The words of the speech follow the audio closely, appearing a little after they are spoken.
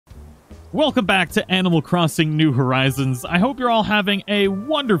Welcome back to Animal Crossing New Horizons. I hope you're all having a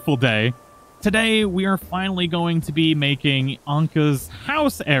wonderful day. Today, we are finally going to be making Ankha's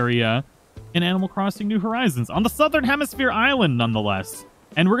house area in Animal Crossing New Horizons, on the Southern Hemisphere island, nonetheless.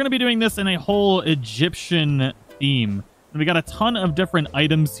 And we're going to be doing this in a whole Egyptian theme. And we got a ton of different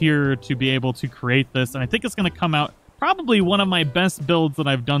items here to be able to create this, and I think it's going to come out probably one of my best builds that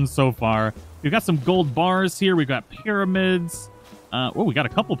I've done so far. We've got some gold bars here, we've got pyramids. We got a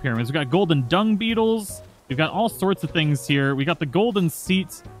couple pyramids. We got golden dung beetles. We've got all sorts of things here. We got the golden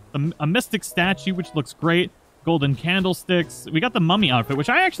seats, a mystic statue, which looks great. Golden candlesticks. We got the mummy outfit, which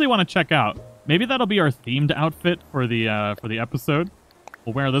I actually want to check out. Maybe that'll be our themed outfit for the episode.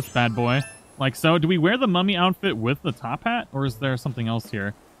 We'll wear this bad boy like so. Do we wear the mummy outfit with the top hat, or is there something else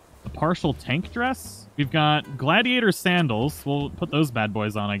here? A partial tank dress. We've got gladiator sandals. We'll put those bad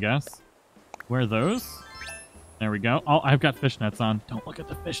boys on, I guess. Wear those. There we go. Oh, I've got fishnets on. Don't look at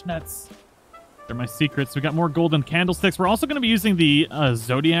the fishnets. They're my secrets. We got more golden candlesticks. We're also going to be using the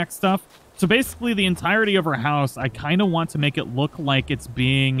zodiac stuff. So basically, the entirety of our house, I kind of want to make it look like it's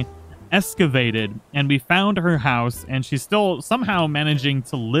being excavated. And we found her house, and she's still somehow managing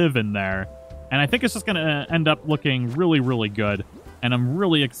to live in there. And I think it's just going to end up looking really, really good. And I'm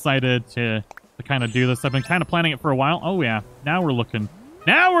really excited to kind of do this. I've been kind of planning it for a while. Oh, yeah. Now we're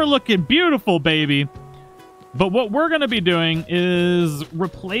looking beautiful, baby. But what we're going to be doing is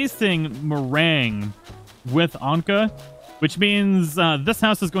replacing Meringue with Ankha, which means this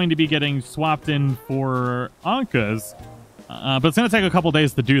house is going to be getting swapped in for Ankha's. But it's going to take a couple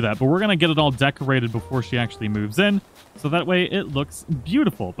days to do that. But we're going to get it all decorated before she actually moves in. So that way it looks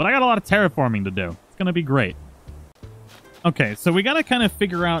beautiful. But I got a lot of terraforming to do. It's going to be great. Okay, so we got to kind of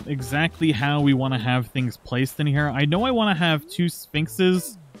figure out exactly how we want to have things placed in here. I know I want to have two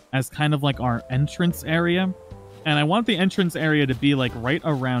sphinxes as kind of like our entrance area. And I want the entrance area to be like right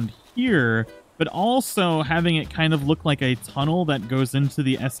around here, but also having it kind of look like a tunnel that goes into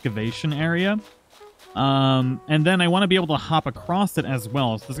the excavation area. And then I want to be able to hop across it as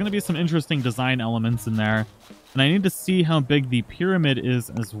well. So there's going to be some interesting design elements in there. And I need to see how big the pyramid is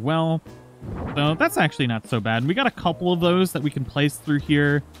as well. So that's actually not so bad. We got a couple of those that we can place through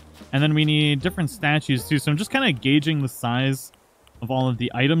here. And then we need different statues too. So I'm just kind of gauging the size of all of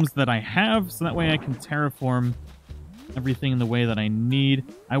the items that I have, so that way I can terraform everything in the way that I need.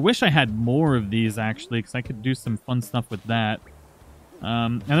 I wish I had more of these, actually, because I could do some fun stuff with that.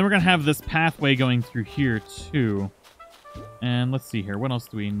 And then we're going to have this pathway going through here, too. And let's see here. What else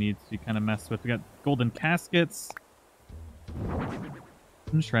do we need to kind of mess with? We got golden caskets.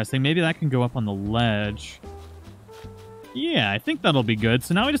 Interesting. Maybe that can go up on the ledge. Yeah, I think that'll be good.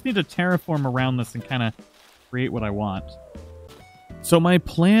 So now we just need to terraform around this and kind of create what I want. So my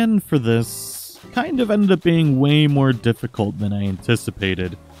plan for this kind of ended up being way more difficult than I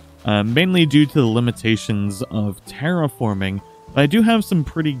anticipated, mainly due to the limitations of terraforming, but I do have some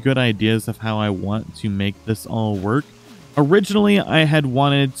pretty good ideas of how I want to make this all work. Originally, I had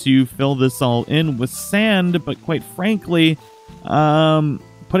wanted to fill this all in with sand, but quite frankly,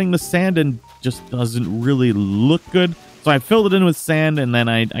 putting the sand in just doesn't really look good. So I filled it in with sand, and then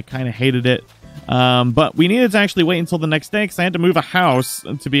I kind of hated it. But we needed to actually wait until the next day because I had to move a house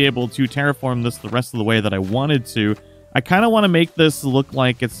to be able to terraform this the rest of the way that I wanted to. I kind of want to make this look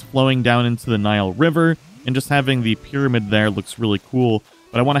like it's flowing down into the Nile River, and just having the pyramid there looks really cool.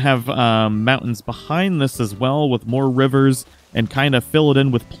 But I want to have mountains behind this as well with more rivers, and kind of fill it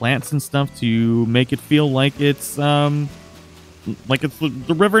in with plants and stuff to make it feel like it's the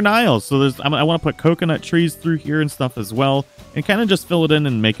River Nile. So I want to put coconut trees through here and stuff as well, and kind of just fill it in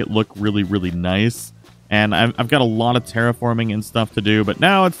and make it look really, really nice. And I've got a lot of terraforming and stuff to do, but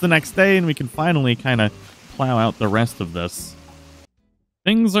now it's the next day and we can finally kind of plow out the rest of this.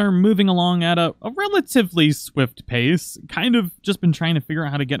 Things are moving along at a relatively swift pace. Kind of just been trying to figure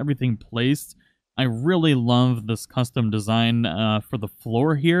out how to get everything placed. I really love this custom design for the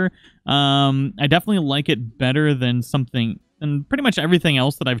floor here. I definitely like it better than pretty much everything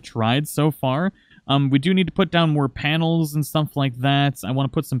else that I've tried so far. We do need to put down more panels and stuff like that. I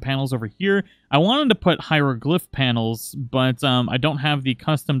want to put some panels over here. I wanted to put hieroglyph panels, but I don't have the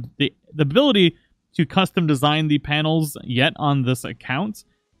ability to custom design the panels yet on this account.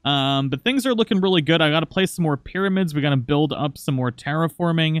 But things are looking really good. I got to place some more pyramids. We got to build up some more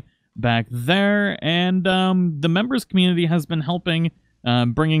terraforming back there. And the members community has been helping,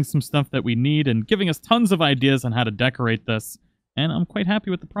 bringing some stuff that we need and giving us tons of ideas on how to decorate this. And I'm quite happy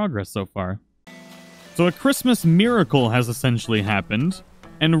with the progress so far. So a Christmas miracle has essentially happened,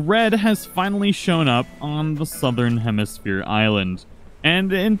 and Red has finally shown up on the Southern Hemisphere island.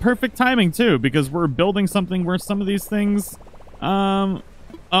 And in perfect timing, too, because we're building something where some of these things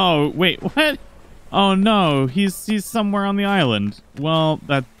Oh, wait, what? Oh no, he's somewhere on the island. Well,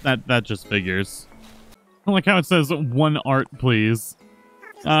 that just figures. I like how it says one art, please.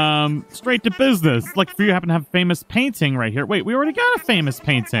 Straight to business. Like, if you happen to have famous painting right here. Wait, we already got a famous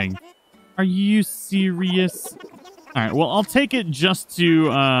painting. Are you serious? All right, well, I'll take it just to,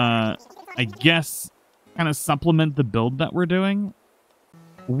 I guess, kind of supplement the build that we're doing.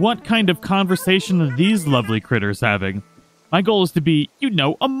 What kind of conversation are these lovely critters having? My goal is to be, you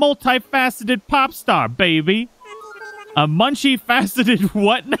know, a multifaceted pop star, baby. A munchy-faceted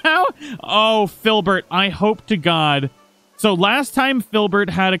what now? Oh, Filbert, I hope to God. So last time Filbert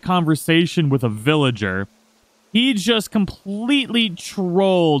had a conversation with a villager, he just completely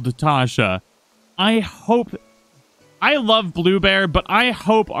trolled Tasha. I love Blue Bear, but I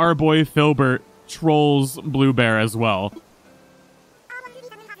hope our boy Filbert trolls Blue Bear as well.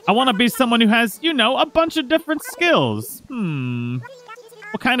 I want to be someone who has, you know, a bunch of different skills.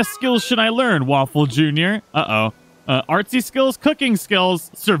 What kind of skills should I learn, Waffle Jr.? Uh-oh. Artsy skills, cooking skills,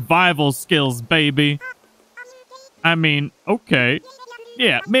 survival skills, baby. I mean, okay.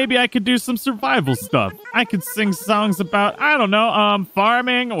 Yeah, maybe I could do some survival stuff. I could sing songs about, I don't know,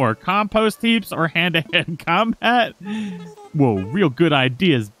 farming or compost heaps or hand-to-hand combat. Whoa, real good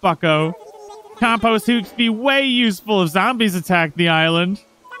ideas, bucko. Compost heaps be way useful if zombies attack the island.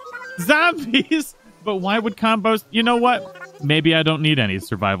 Zombies? But why would compost... You know what? Maybe I don't need any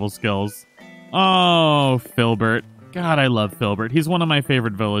survival skills. Oh, Filbert. God, I love Filbert. He's one of my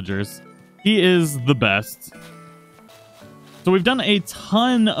favorite villagers. He is the best. So we've done a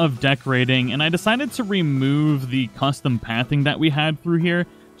ton of decorating, and I decided to remove the custom pathing that we had through here,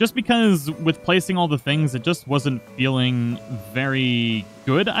 just because with placing all the things, it just wasn't feeling very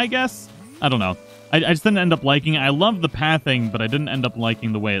good, I guess? I don't know. I just didn't end up liking it. I love the pathing, but I didn't end up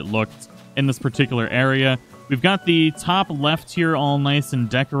liking the way it looked in this particular area. We've got the top left here all nice and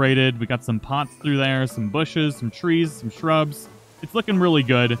decorated. We got some pots through there, some bushes, some trees, some shrubs. It's looking really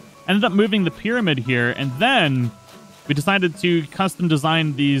good. Ended up moving the pyramid here, and then we decided to custom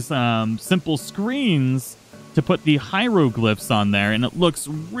design these simple screens to put the hieroglyphs on there, and it looks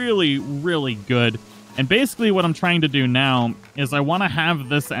really, really good. And basically what I'm trying to do now is I want to have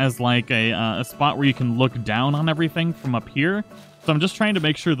this as like a spot where you can look down on everything from up here. So I'm just trying to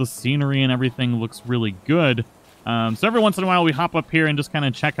make sure the scenery and everything looks really good. So every once in a while we hop up here and just kind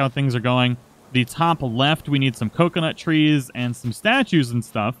of check how things are going. The top left, we need some coconut trees and some statues and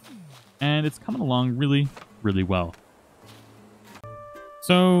stuff. And it's coming along really, really well.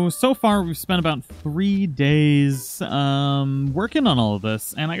 So far we've spent about 3 days working on all of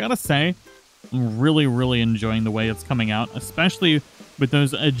this. And I gotta say, I'm really, really enjoying the way it's coming out, especially with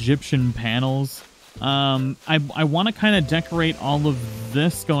those Egyptian panels. I want to kind of decorate all of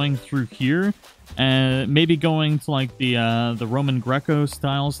this going through here, maybe going to like the Roman Greco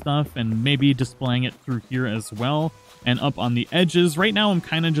style stuff, and maybe displaying it through here as well, and up on the edges. Right now I'm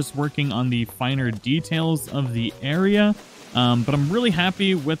kind of just working on the finer details of the area, but I'm really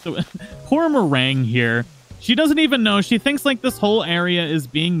happy with the... Poor Meringue here. She doesn't even know. She thinks like this whole area is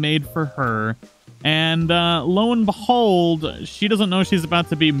being made for her. And lo and behold, she doesn't know she's about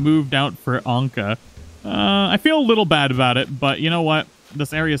to be moved out for Ankha. I feel a little bad about it, but you know what?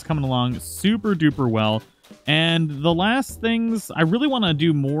 This area is coming along super duper well. And the last things, I really want to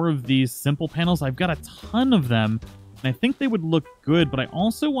do more of these simple panels. I've got a ton of them, and I think they would look good, but I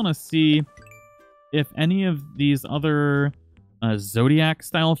also want to see if any of these other Zodiac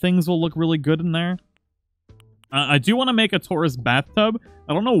style things will look really good in there. I do want to make a tourist bathtub.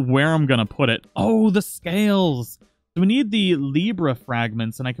 I don't know where I'm going to put it. Oh, the scales. So we need the Libra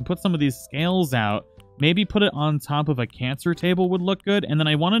fragments, and I can put some of these scales out. Maybe put it on top of a Cancer table would look good. And then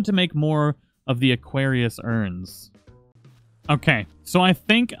I wanted to make more of the Aquarius urns. Okay, so I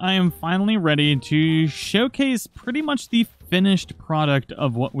think I am finally ready to showcase pretty much the finished product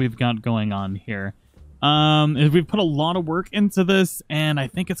of what we've got going on here. We've put a lot of work into this, and I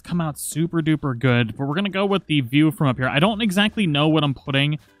think it's come out super duper good, but we're going to go with the view from up here. I don't exactly know what I'm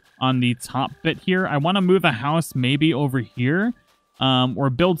putting on the top bit here. I want to move a house maybe over here, or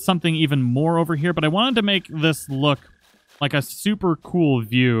build something even more over here, but I wanted to make this look like a super cool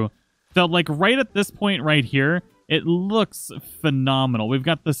view. So like right at this point right here, it looks phenomenal. We've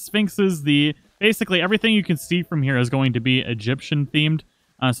got the sphinxes, basically everything you can see from here is going to be Egyptian themed.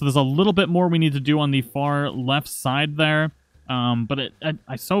 So there's a little bit more we need to do on the far left side there. But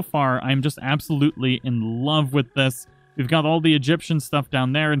so far, I'm just absolutely in love with this. We've got all the Egyptian stuff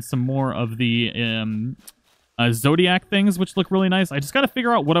down there and some more of the Zodiac things, which look really nice. I just got to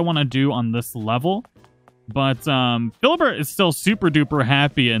figure out what I want to do on this level. But Filbert is still super duper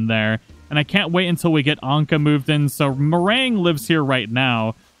happy in there. and I can't wait until we get Ankha moved in. So Meringue lives here right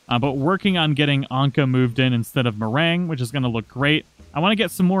now, but working on getting Ankha moved in instead of Meringue, which is going to look great. I want to get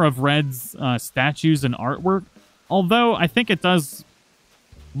some more of Red's statues and artwork, although I think it does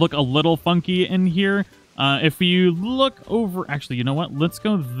look a little funky in here. If you look over... Actually, you know what? Let's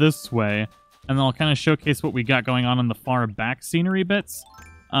go this way, and then I'll kind of showcase what we got going on in the far back scenery bits.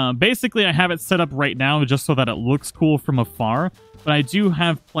 Basically, I have it set up right now just so that it looks cool from afar, but I do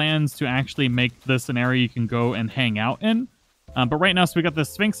have plans to actually make this an area you can go and hang out in. But right now, so we got the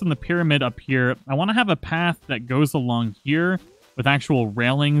Sphinx and the pyramid up here. I want to have a path that goes along here with actual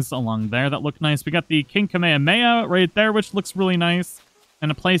railings along there that look nice. We got the King Kamehameha right there, which looks really nice, and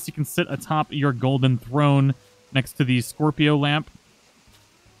a place you can sit atop your golden throne next to the Scorpio lamp.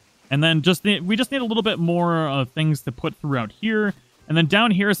 And then we just need a little bit more things to put throughout here. And then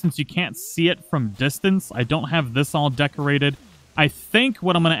down here, since you can't see it from distance, I don't have this all decorated. I think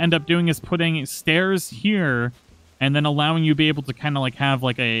what I'm going to end up doing is putting stairs here and then allowing you to be able to kind of like have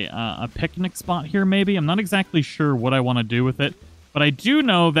like a picnic spot here maybe. I'm not exactly sure what I want to do with it. But I do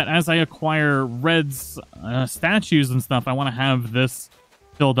know that as I acquire Red's statues and stuff, I want to have this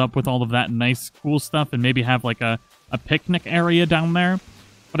filled up with all of that nice cool stuff and maybe have like a picnic area down there.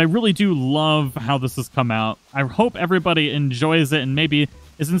 But I really do love how this has come out. I hope everybody enjoys it and maybe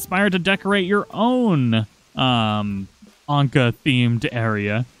is inspired to decorate your own Ankha-themed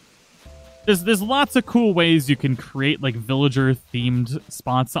area. There's lots of cool ways you can create like villager-themed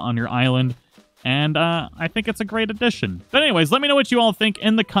spots on your island, and I think it's a great addition. But anyways, let me know what you all think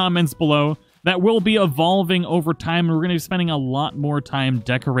in the comments below. That will be evolving over time, and we're going to be spending a lot more time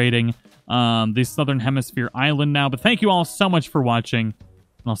decorating the Southern Hemisphere island now. But thank you all so much for watching,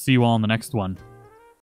 and I'll see you all in the next one.